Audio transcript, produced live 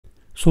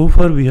So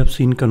far we have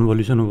seen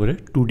convolution over a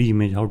 2D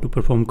image, how to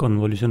perform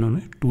convolution on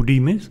a 2D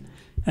image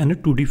and a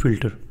 2D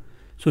filter.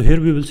 So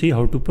here we will see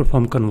how to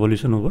perform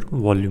convolution over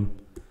volume.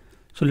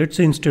 So let's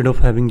say instead of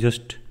having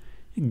just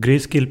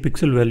grayscale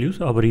pixel values,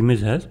 our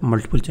image has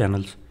multiple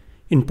channels.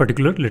 In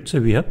particular, let's say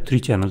we have 3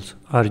 channels,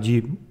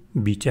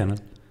 RGB channel.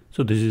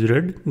 So this is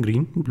red,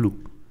 green, blue.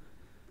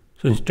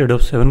 So instead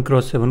of 7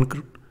 cross 7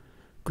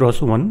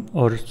 cross 1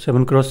 or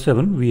 7 cross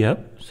 7, we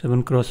have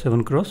 7 cross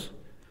 7 cross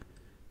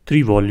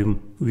 3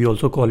 volume. We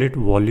also call it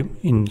volume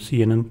in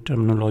CNN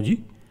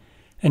terminology.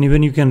 And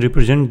even you can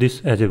represent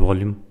this as a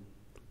volume.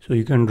 So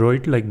you can draw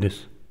it like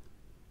this.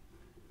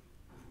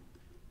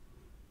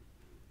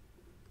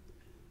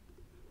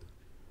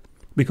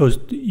 Because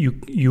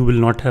you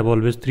will not have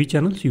always 3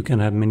 channels, you can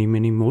have many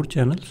more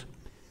channels.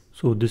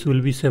 So this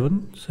will be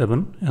 7,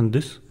 7, and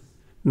this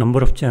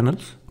number of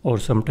channels, or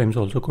sometimes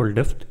also called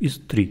depth, is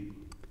 3.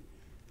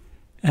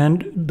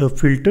 And the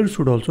filter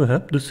should also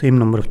have the same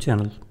number of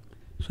channels.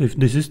 So if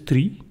this is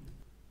 3,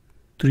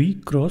 3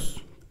 cross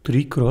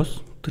 3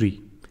 cross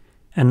 3,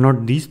 and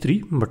not these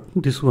 3 but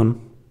this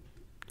one,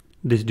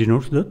 this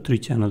denotes the 3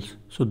 channels.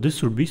 So this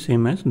should be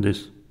same as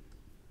this.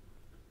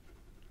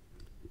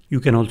 You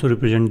can also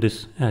represent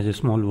this as a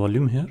small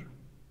volume here.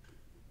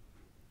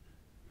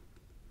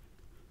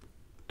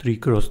 3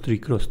 cross 3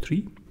 cross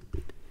 3.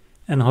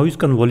 And how is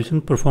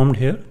convolution performed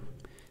here?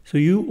 So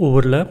you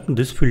overlap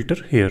this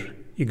filter here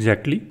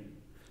exactly.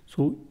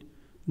 So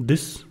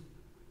this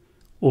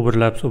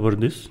overlaps over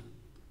this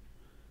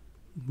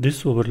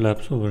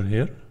overlaps over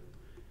here,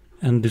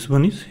 and this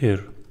one is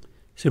here.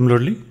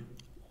 Similarly,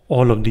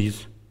 all of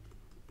these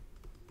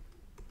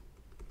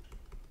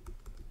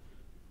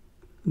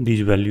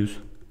values.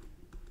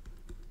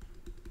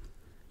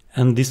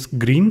 And this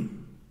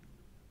green,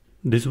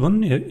 this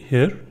one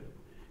here,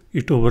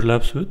 it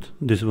overlaps with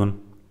this one,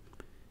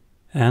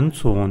 and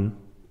so on.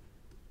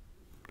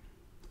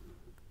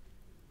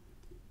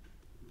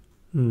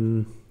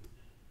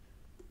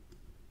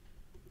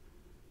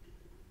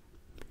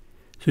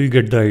 So you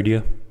get the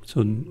idea.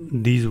 So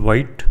these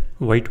white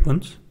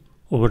ones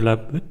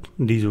overlap with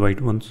these white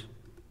ones,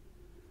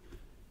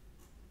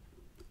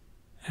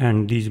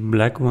 and these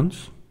black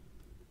ones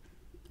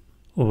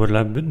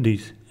overlap with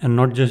these, and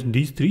not just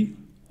these 3,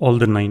 all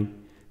the 9.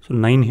 So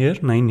 9 here,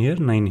 9 here,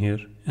 9 here,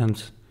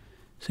 and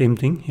same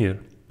thing here.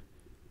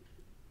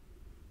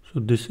 So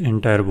this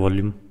entire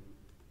volume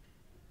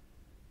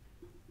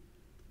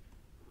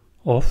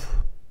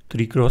of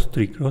 3 cross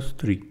 3 cross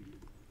 3.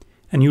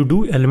 And you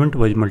do element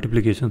wise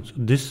multiplication. So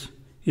this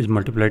is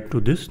multiplied to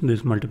this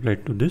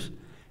multiplied to this,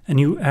 and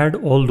you add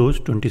all those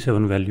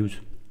 27 values.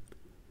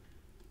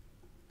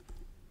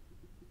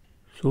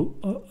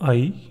 So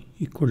I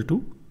equal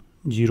to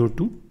 0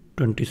 to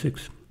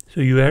 26. So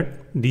you add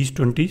these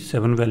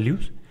 27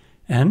 values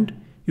and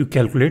you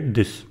calculate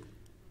this.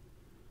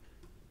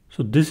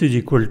 So this is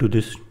equal to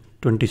this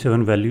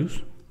 27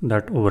 values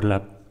that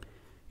overlap.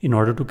 In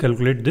order to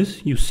calculate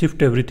this, you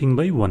shift everything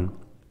by 1.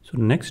 So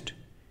next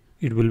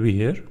it will be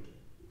here,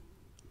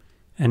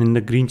 and in the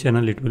green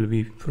channel it will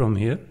be from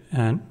here,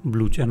 and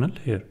blue channel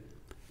here.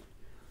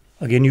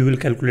 Again you will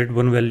calculate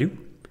one value,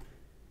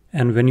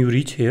 and when you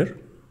reach here,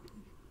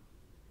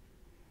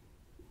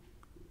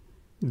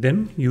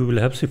 then you will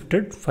have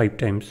shifted 5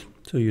 times.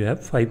 So you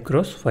have 5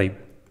 cross 5.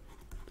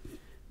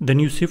 Then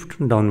you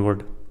shift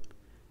downward.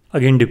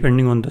 Again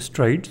depending on the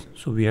strides.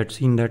 So we had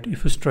seen that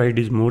if a stride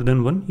is more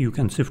than 1, you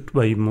can shift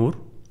by more.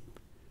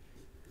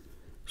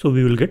 So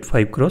we will get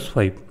 5 cross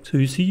 5. So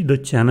you see the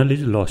channel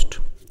is lost.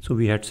 So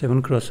we had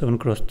 7 cross 7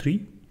 cross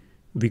 3.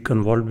 We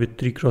convolved with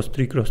 3 cross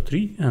 3 cross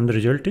 3, and the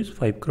result is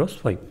 5 cross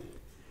 5.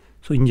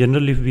 So in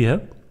general, if we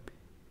have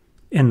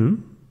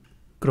n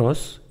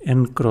cross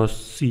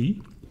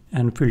C,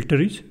 and filter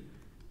is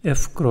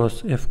f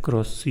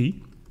cross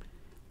C,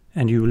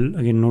 and you will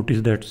again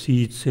notice that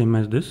C is same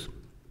as this,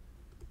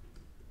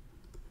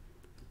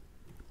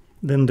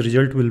 then the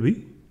result will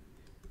be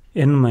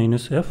n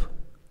minus f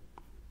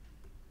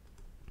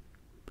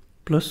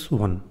plus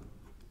 1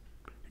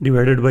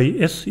 divided by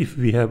s if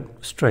we have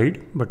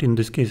stride, but in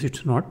this case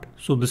it's not.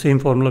 So the same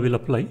formula will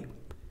apply.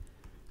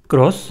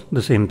 Cross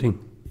the same thing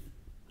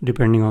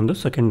depending on the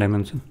second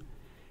dimension,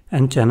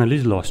 and channel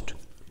is lost.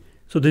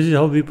 So this is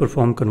how we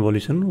perform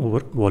convolution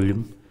over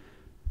volume.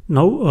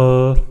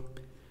 Now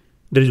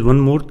there is one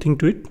more thing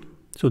to it.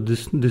 So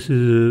this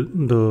is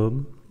the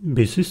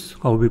basis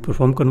how we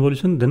perform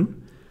convolution.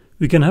 Then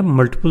we can have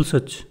multiple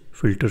such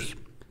filters.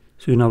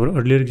 So in our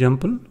earlier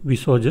example, we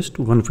saw just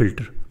one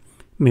filter.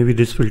 Maybe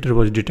this filter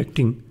was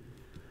detecting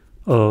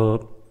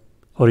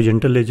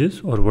horizontal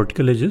edges or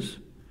vertical edges.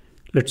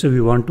 Let's say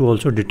we want to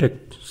also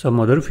detect some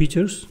other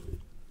features.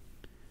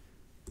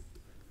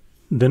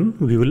 Then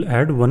we will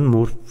add one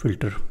more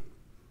filter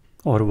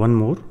or one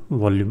more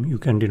volume. You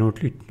can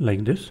denote it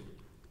like this.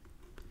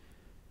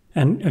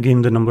 And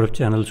again, the number of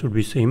channels should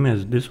be same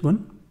as this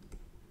one.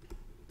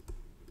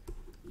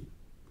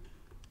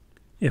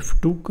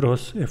 F2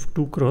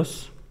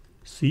 cross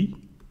C.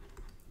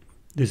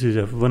 This is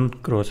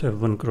F1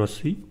 cross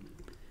C.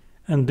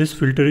 And this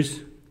filter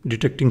is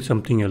detecting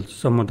something else,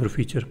 some other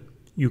feature.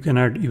 You can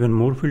add even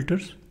more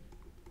filters.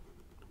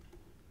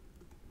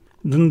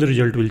 Then the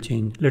result will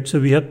change. Let's say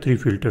we have 3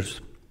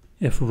 filters,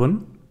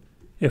 F1,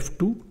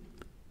 F2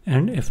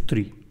 and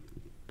F3.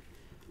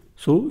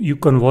 So you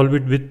convolve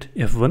it with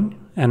F1,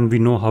 and we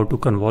know how to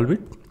convolve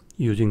it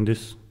using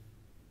this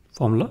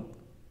formula.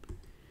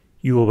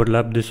 You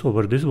overlap this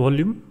over this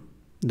volume,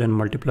 then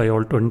multiply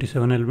all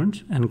 27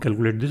 elements and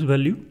calculate this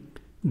value,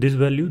 this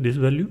value, this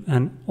value,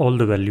 and all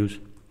the values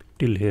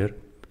till here.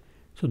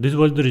 So this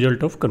was the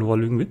result of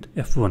convolving with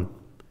F1.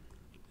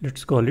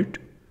 Let's call it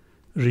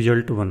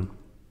result 1.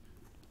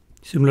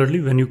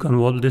 Similarly, when you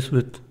convolve this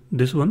with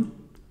this one,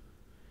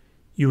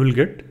 you will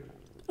get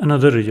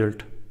another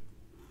result.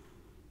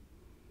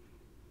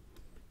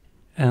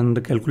 And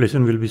the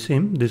calculation will be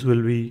same. This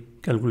will be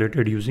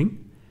calculated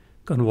using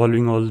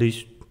convolving all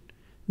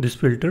this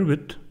filter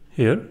with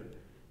here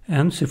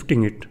and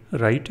shifting it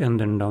right and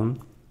then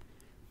down.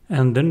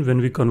 And then when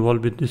we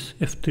convolve with this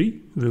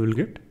F3, we will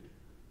get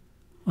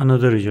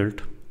another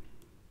result.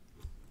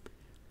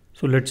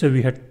 So let's say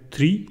we had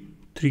 3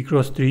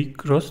 cross 3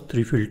 cross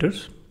 3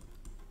 filters.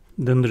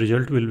 Then the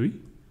result will be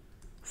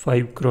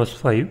 5 cross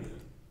 5,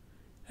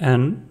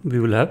 and we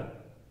will have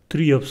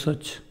 3 of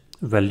such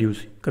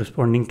values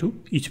corresponding to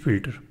each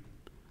filter.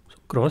 So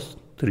cross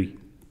 3.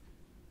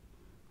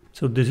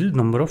 So this is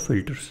number of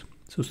filters.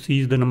 So C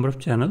is the number of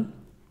channel,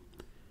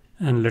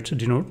 and let's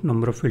denote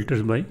number of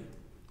filters by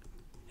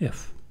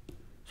F.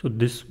 So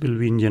this will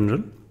be in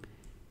general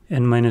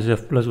n minus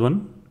F plus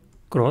 1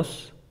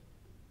 cross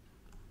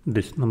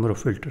this number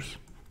of filters.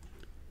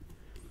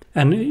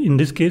 And in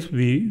this case,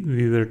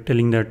 we were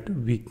telling that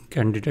we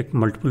can detect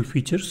multiple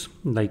features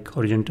like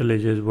horizontal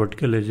edges,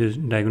 vertical edges,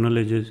 diagonal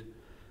edges.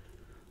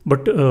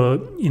 But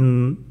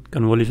in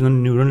convolutional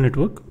neural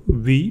network,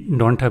 we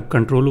don't have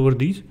control over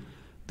these.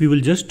 We will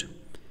just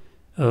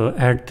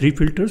add 3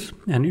 filters,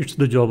 and it's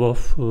the job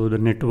of the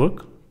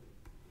network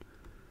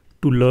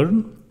to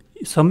learn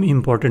some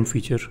important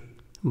feature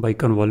by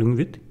convolving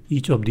with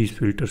each of these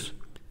filters.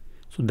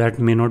 So that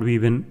may not be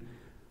even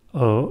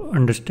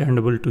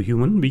understandable to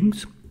human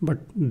beings, but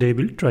they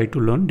will try to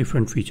learn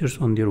different features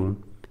on their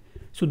own.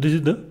 So this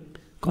is the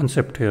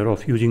concept here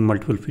of using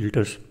multiple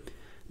filters.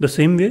 The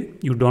same way,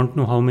 you don't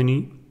know how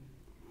many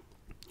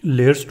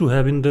layers to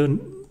have in the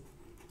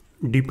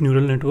deep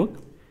neural network.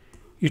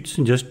 It's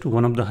just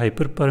one of the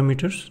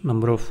hyperparameters,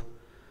 number of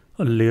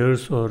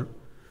layers, or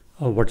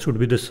what should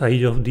be the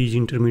size of these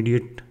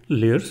intermediate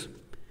layers.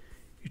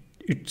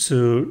 It's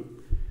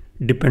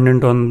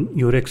dependent on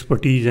your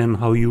expertise and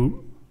how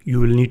you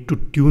will need to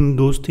tune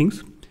those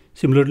things.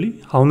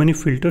 Similarly, how many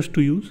filters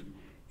to use,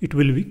 it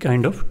will be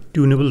kind of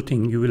tunable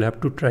thing. You will have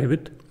to try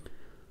with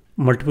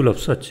multiple of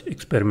such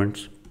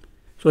experiments.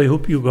 So I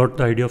hope you got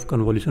the idea of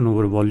convolution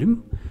over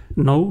volume.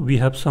 Now we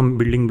have some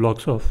building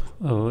blocks of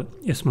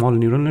a small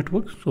neural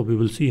network. So we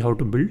will see how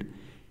to build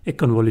a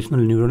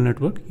convolutional neural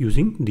network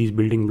using these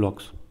building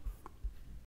blocks.